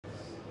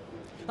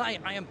Hi,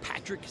 I am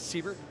Patrick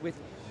Siebert with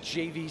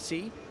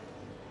JVC.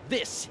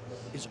 This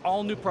is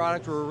all new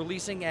product we're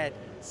releasing at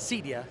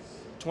CEDIA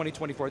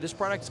 2024. This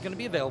product is going to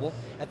be available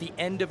at the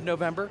end of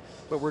November,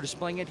 but we're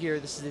displaying it here.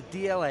 This is a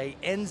D-ILA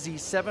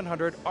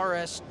NZ700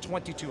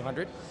 RS2200.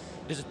 It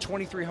is a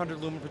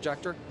 2300 lumen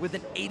projector with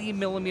an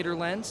 80mm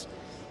lens,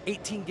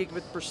 18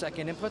 gigabit per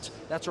second inputs.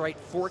 That's right,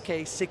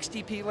 4K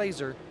 60p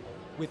laser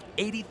with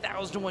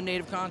 80,000 to 1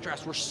 native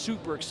contrast. We're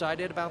super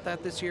excited about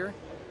that this year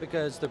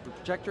because the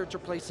projector it's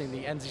replacing,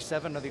 the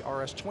NZ7 or the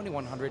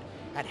RS2100,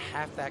 at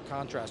half that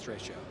contrast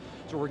ratio.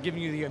 So we're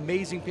giving you the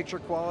amazing picture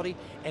quality,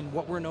 and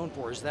what we're known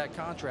for is that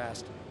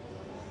contrast,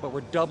 but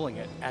we're doubling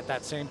it at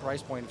that same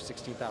price point of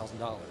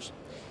 $16,000.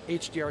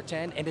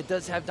 HDR10, and it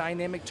does have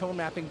dynamic tone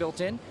mapping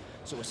built in,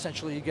 so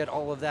essentially you get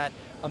all of that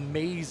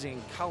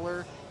amazing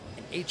color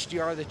and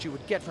HDR that you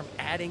would get from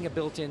adding a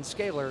built-in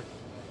scaler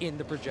in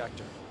the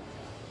projector.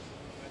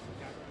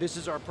 This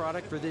is our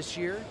product for this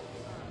year.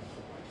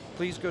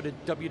 Please go to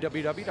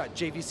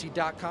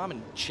www.jvc.com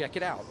and check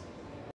it out.